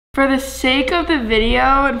the sake of the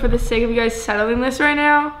video and for the sake of you guys settling this right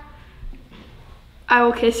now, I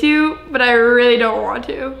will kiss you, but I really don't want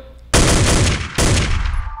to.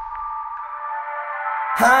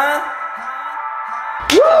 Huh?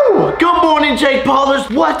 Woo! Good morning, Jake Paulers.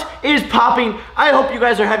 What is popping? I hope you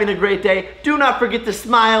guys are having a great day. Do not forget to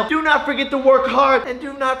smile. Do not forget to work hard. And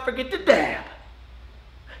do not forget to dab.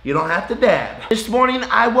 You don't have to dab. This morning,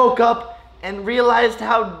 I woke up and realized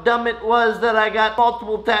how dumb it was that I got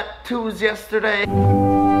multiple tattoos yesterday.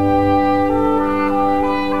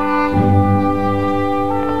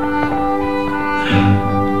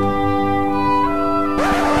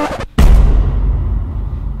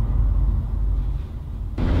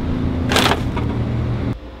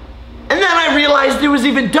 It was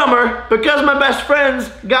even dumber because my best friends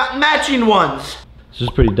got matching ones. This is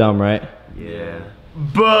pretty dumb, right? Yeah.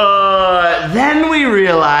 But then we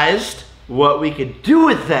realized what we could do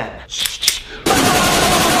with them.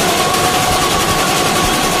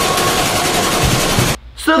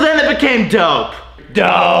 So then it became dope.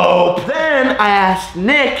 Dope. Then I asked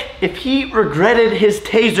Nick if he regretted his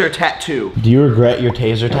taser tattoo. Do you regret your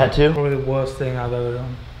taser tattoo? Probably the worst thing I've ever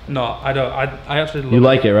done. No, I don't. I actually love it. You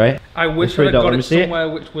like it, right? I wish I got it somewhere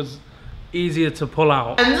which was easier to pull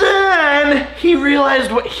out. And then he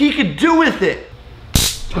realized what he could do with it.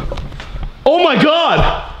 Oh my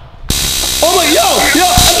god! Oh my, yo,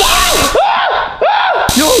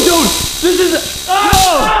 dude, this is,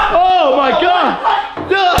 oh my god!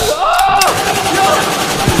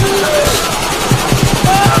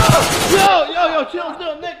 Yo, chill,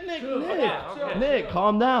 Nick,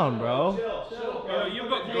 calm down, bro.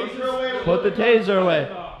 Put the taser away.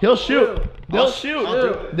 He'll shoot. They'll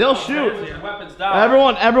shoot. They'll shoot.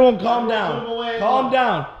 Everyone, calm down. Calm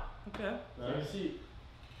down. Okay.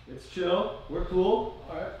 It's chill. We're cool.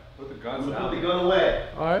 All right. Put the gun away. Put the gun away.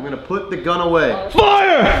 All right. I'm gonna put the gun away.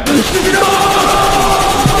 Fire!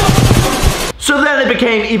 So then it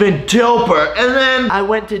became even doper, and then I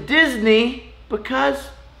went to Disney because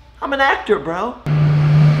I'm an actor, bro.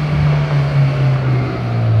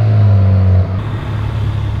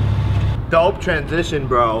 Dope transition,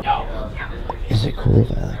 bro. Is it cool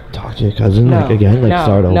if I like talk to your cousin again,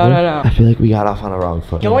 start over? No. I feel like we got off on a wrong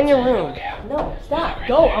foot. Go in your room. No, stop.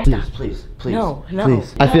 Go. Please. No.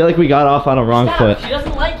 Please. I feel like we got off on a wrong foot. She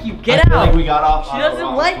doesn't like you. Get out. Like we got off on a wrong foot. She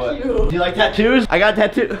doesn't like you. Do you like tattoos? I got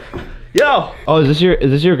tattoo. Yo. Oh, is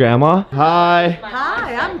this your grandma? Hi.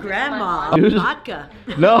 Hi, I'm Grandma. Vodka.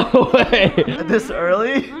 No way. This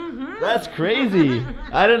early? That's crazy.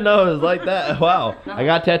 I didn't know it was like that. Wow. I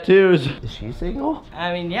got tattoos. Is she single?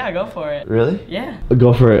 I mean, yeah, go for it. Really? Yeah.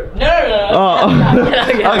 Go for it. No. Oh.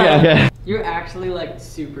 Okay. You're actually like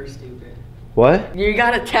super stupid. What? You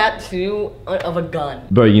got a tattoo of a gun.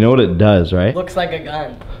 Bro, you know what it does, right? Looks like a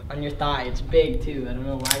gun on your thigh. It's big too. I don't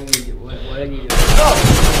know why you do it. What are you doing?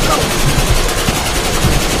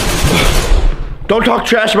 Don't talk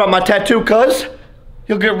trash about my tattoo, cuz.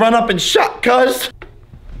 You'll get run up and shot, cuz.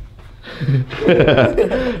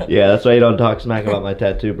 Yeah, that's why you don't talk smack about my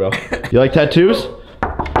tattoo, bro. You like tattoos?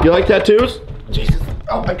 You like tattoos? Jesus.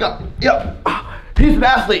 Oh my god. Yep. He's an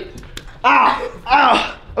athlete.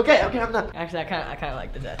 Okay, I'm done. Actually, I kind of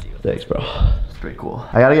like the tattoo. Thanks, bro. It's pretty cool.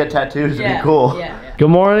 I gotta get tattoos to be cool. Yeah. Good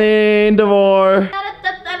morning, Devore.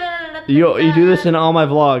 You do this in all my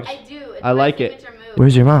vlogs. I do. It's I like it. move.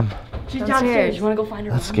 Where's your mom? She's downstairs. You want to go find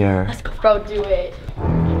her? Let's scare her. Let's go. Bro, do it.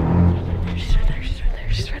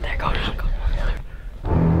 She's right there. Go.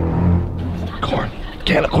 Corn.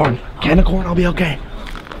 Can of corn. I'll be okay.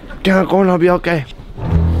 Can of corn, I'll be okay.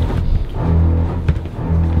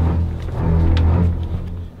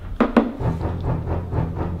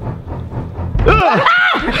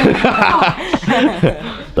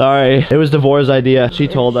 Sorry, it was Devore's idea. She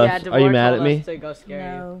told us. Are you mad at me?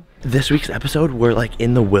 No. This week's episode, we're like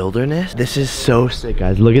in the wilderness. This is so sick,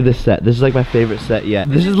 guys. Look at this set. This is like my favorite set yet.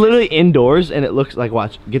 This is literally indoors, and it looks like,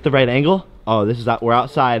 watch, get the right angle. Oh, this is we're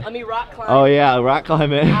outside. Let me rock climb. Oh yeah, rock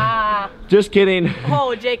climbing. Just kidding.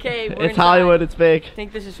 Oh, JK. It's Hollywood. It's fake.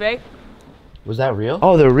 Think this is fake? Was that real?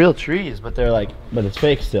 Oh, they're real trees, but they're like, but it's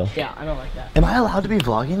fake still. Yeah, I don't like that. Am I allowed to be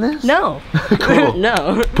vlogging this? No. Cool.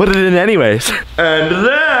 No. Put it in anyways. And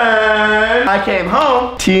then I came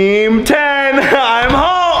home. Team 10, I'm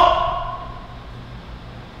home.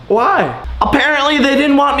 Why? Apparently they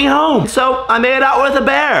didn't want me home, so I made out with a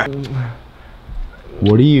bear.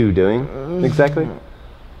 What are you doing exactly?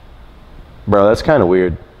 Bro, that's kind of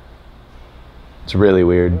weird. It's really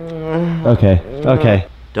weird. Okay.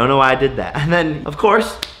 Don't know why I did that. And then, of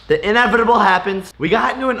course, the inevitable happens. We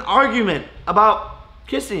got into an argument about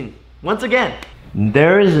kissing once again.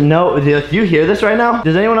 There is no, do you hear this right now?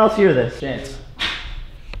 Does anyone else hear this? Chance.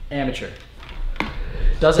 Amateur.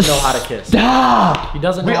 Doesn't know how to kiss. Stop! He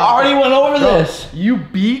doesn't know We how already went over this. You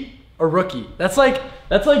beat a rookie. That's like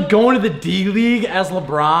going to the D League as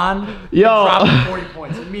LeBron. Yo. And dropping 40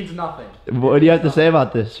 points. It means nothing. What do you have to say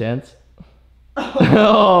about this, Chance?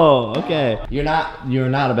 Oh, okay. You're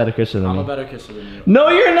not a better kisser than me. I'm a better kisser than you. No,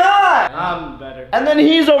 you're not! I'm better. And then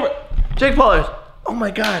he's over. Jake Paulers. Oh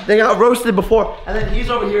my God, they got roasted before. And then he's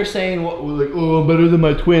over here saying, what, like, oh, I'm better than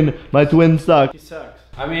my twin. My twin sucks. He sucks.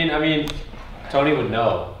 I mean, Tony would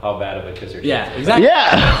know how bad of a kisser. Yeah, exactly.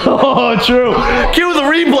 Yeah. Oh, true. Cue the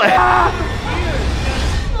replay.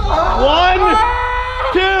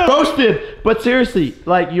 1, 2. Roasted. But seriously,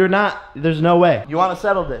 like, you're not. There's no way. You want to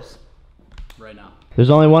settle this? Right now.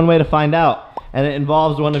 There's only one way to find out, and it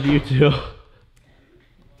involves one of you two.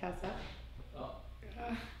 Tessa?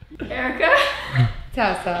 Erica?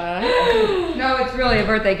 Tessa. No, it's really a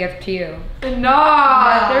birthday gift to you.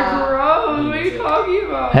 Nah, they're gross. What are you talking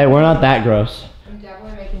about? Hey, we're not that gross. I'm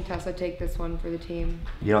definitely making Tessa take this one for the team.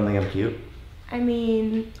 You don't think I'm cute? I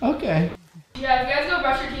mean... Okay. Yeah, if you guys go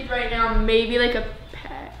brush your teeth right now, maybe like a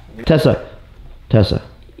pet. Tessa.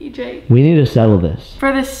 EJ. We need to settle this.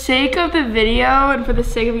 For the sake of the video and for the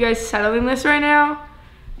sake of you guys settling this right now,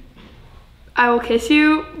 I will kiss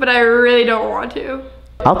you, but I really don't want to.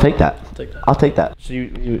 I'll take that. I'll take that. I'll take that. So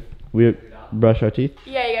we brush our teeth?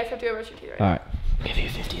 Yeah, you guys have to go brush your teeth right now. All right. I'll give you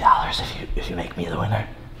 $50 if you make me the winner.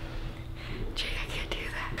 Jake, I can't do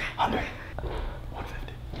that. 100.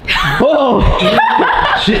 150. Oh!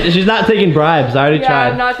 She's not taking bribes. I already tried.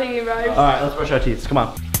 Yeah, I'm not taking bribes. All right, let's brush our teeth. Come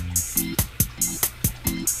on.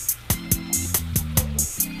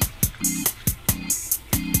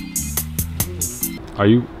 Are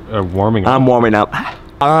you warming up? I'm warming up.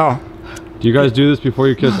 Do you guys do this before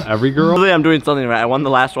you kiss every girl? Really, I'm doing something right. I won the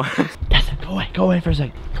last one. Tessa, go away for a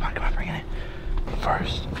second. Come on, bring it in.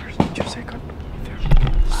 First, just second.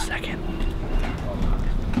 Second.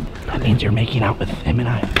 That means you're making out with him and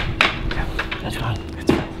I. Yeah, that's fine. It's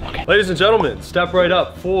fine. Okay. Ladies and gentlemen, step right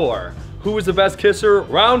up for Who is the Best Kisser?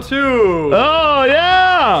 Round 2. Oh,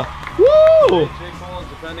 yeah! Woo! Jake Paul is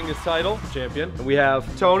defending his title, champion. And we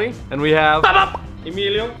have Tony, and we have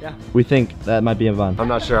Emilio. Yeah. We think that might be Yvonne. I'm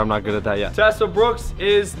not sure, I'm not good at that yet. Tessa Brooks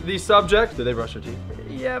is the subject. Did they brush their teeth?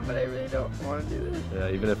 Yeah, but I really don't want to do this.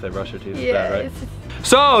 Yeah, even if they brush their teeth, it's Yeah, bad, right?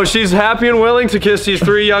 So, she's happy and willing to kiss these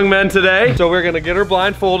 3 young men today. So we're gonna get her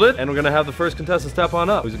blindfolded, and we're gonna have the first contestant step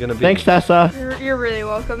on up. Who's it gonna be? Thanks, Tessa. You're really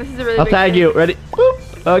welcome. This is a really I'll big tag thing. you. Ready? Whoop.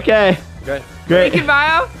 Okay. Okay. Great. Link in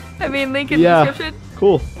bio? I mean, link in the Yeah. description?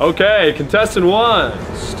 Cool. Okay, contestant 1,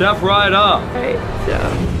 step right up. Alright, so.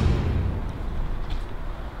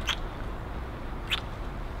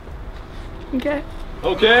 Okay.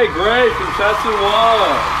 Okay, great. Contestant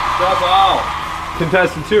 1, step out.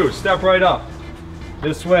 Contestant 2, step right up.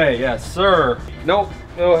 This way, yes, sir. Nope,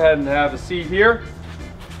 go ahead and have a seat here.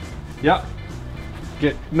 Yep.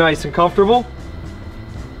 Get nice and comfortable.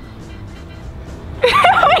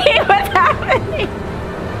 Wait, what's happening?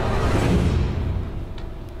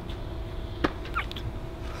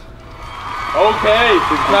 Okay,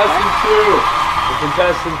 contestant 2 and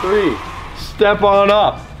contestant 3, step on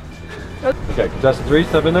up. Okay, contestant 3,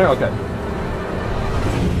 step in there, okay.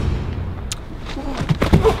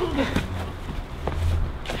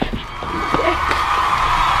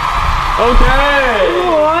 Okay!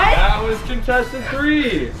 What? That was contestant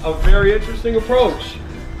 3. A very interesting approach.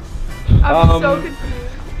 I'm so confused.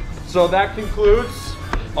 So that concludes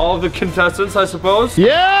all of the contestants, I suppose.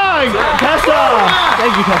 Yeah, Tessa!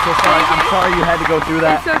 Thank you, Tessa. Sorry, I'm sorry you had to go through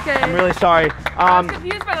that. It's okay. I'm really sorry. I was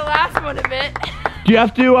confused by the last one a bit. Do you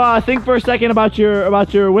have to think for a second about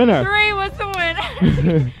your winner? 3, what's the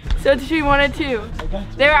win? So between 1 and 2.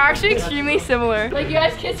 They're actually extremely similar. Like, you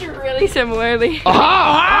guys kiss really similarly.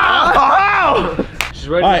 Oh! She's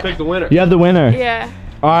ready to pick the winner. You have the winner. Yeah.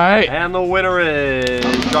 All right. And the winner is,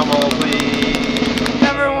 drumroll please.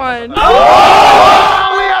 Number 1.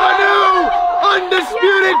 Oh! We have a new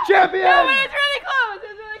undisputed champion! No, but it's really close.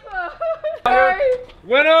 It's really close. Sorry.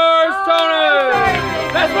 Winners, Tony! Sorry.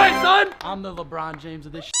 That's my son! I'm the LeBron James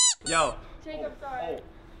of this shit. Yo. Jake, I'm sorry.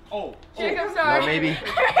 Oh. Jake, I'm sorry. Or maybe.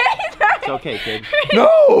 Sorry. It's okay, kid.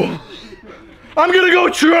 No! I'm gonna go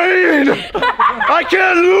train! I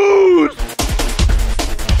can't lose!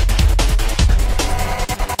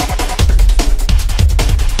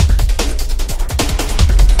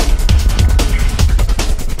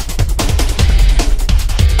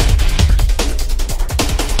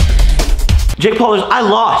 Jake Paulers, I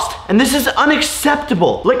lost, and this is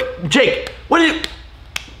unacceptable. Like, Jake, we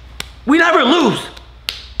never lose.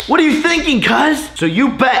 What are you thinking, cuz? So you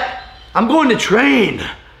bet I'm going to train,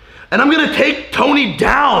 and I'm gonna take Tony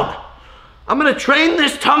down. I'm gonna train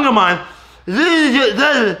this tongue of mine,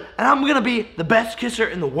 and I'm gonna be the best kisser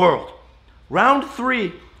in the world. Round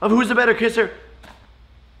 3 of Who's the Better Kisser.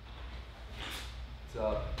 What's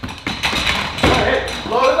up? Hey,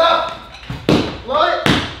 load it up. Load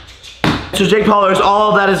it. So Jake Paulers, all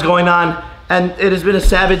of that is going on, and it has been a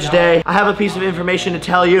savage day. I have a piece of information to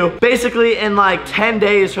tell you. Basically, in like 10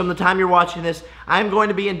 days from the time you're watching this, I'm going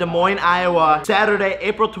to be in Des Moines, Iowa, Saturday,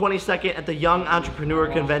 April 22nd at the Young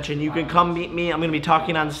Entrepreneur Convention. You can come meet me. I'm gonna be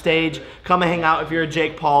talking on stage. Come and hang out if you're a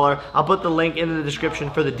Jake Pauler. I'll put the link in the description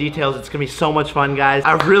for the details. It's gonna be so much fun, guys.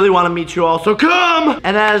 I really wanna meet you all, so come!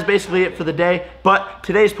 And that is basically it for the day. But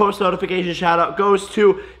today's post notification shout out goes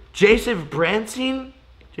to Joseph Bransing?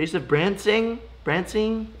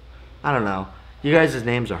 Bransing? I don't know. You guys'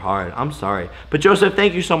 names are hard. I'm sorry. But Joseph,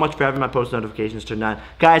 thank you so much for having my post notifications turned on.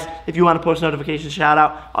 Guys, if you want a post notification shout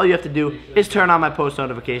out, all you have to do is turn on my post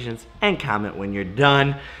notifications and comment when you're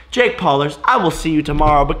done. Jake Paulers, I will see you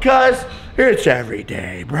tomorrow because it's every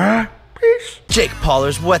day, bruh. Peace. Jake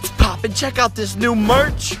Paulers, what's poppin'? Check out this new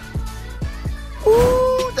merch.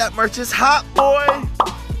 Ooh, that merch is hot, boy.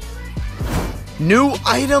 New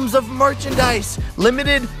items of merchandise.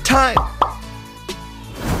 Limited time.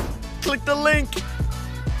 Click the link.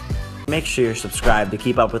 Make sure you're subscribed to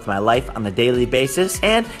keep up with my life on a daily basis.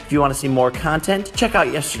 And if you want to see more content, check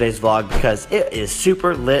out yesterday's vlog because it is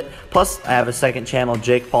super lit. Plus, I have a second channel,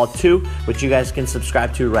 pt.2, which you guys can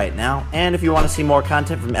subscribe to right now. And if you want to see more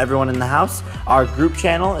content from everyone in the house, our group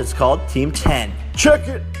channel is called Team 10. Check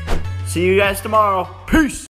it. See you guys tomorrow. Peace.